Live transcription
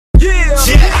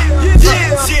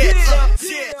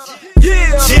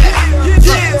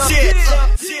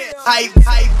Y'all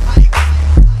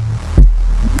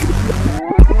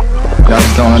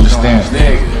just don't understand.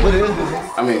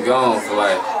 Nigga. I been gone for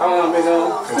like, how long I been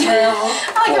gone?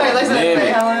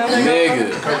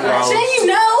 Nigga. Couple hours, yeah, you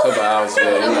know.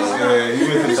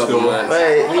 Couple months.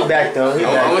 Wait, he back though.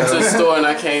 I went to the store and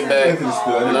I came back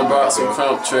and I brought some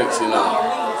crump tricks, you know.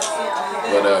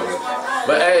 Whatever.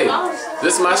 But hey,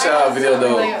 this is my shout out video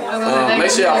though.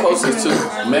 Make sure y'all post this too.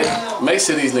 Make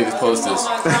sure these niggas post this.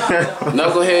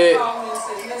 Knucklehead,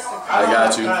 I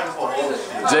got you.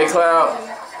 RapCLOUD,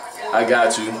 I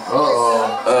got you.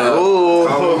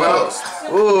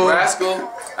 Rascal,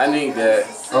 I need that.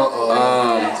 It's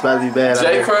about to be bad.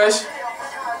 J Crush,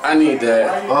 I need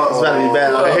that. It's about to be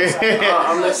bad out here.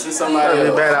 I'm listening to somebody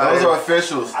else. Those are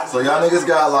officials. So y'all niggas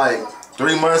got like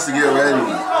 3 months to get ready. You know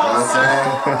what I'm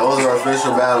saying? Those are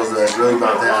official battles that's really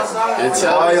about to happen. And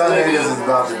tell all y'all this niggas is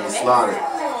about to be slaughtered.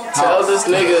 Tell this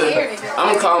nigga, I'm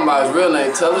gonna call him by his real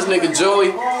name. Tell this nigga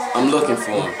Joey, I'm looking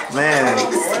for him. Man,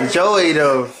 Joey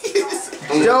though.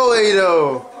 Joey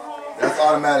though. That's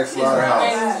automatic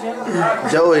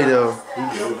slaughterhouse. Joey though.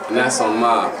 And that's on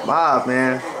Mob. Mob,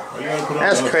 man.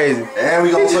 That's crazy. And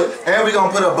we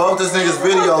gonna put up both this nigga's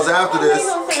videos after this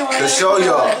to show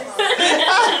y'all.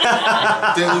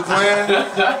 Think we playing?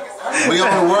 We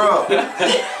on the world.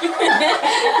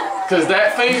 Cause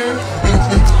that finger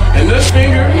and this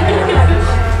finger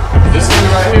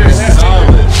right here.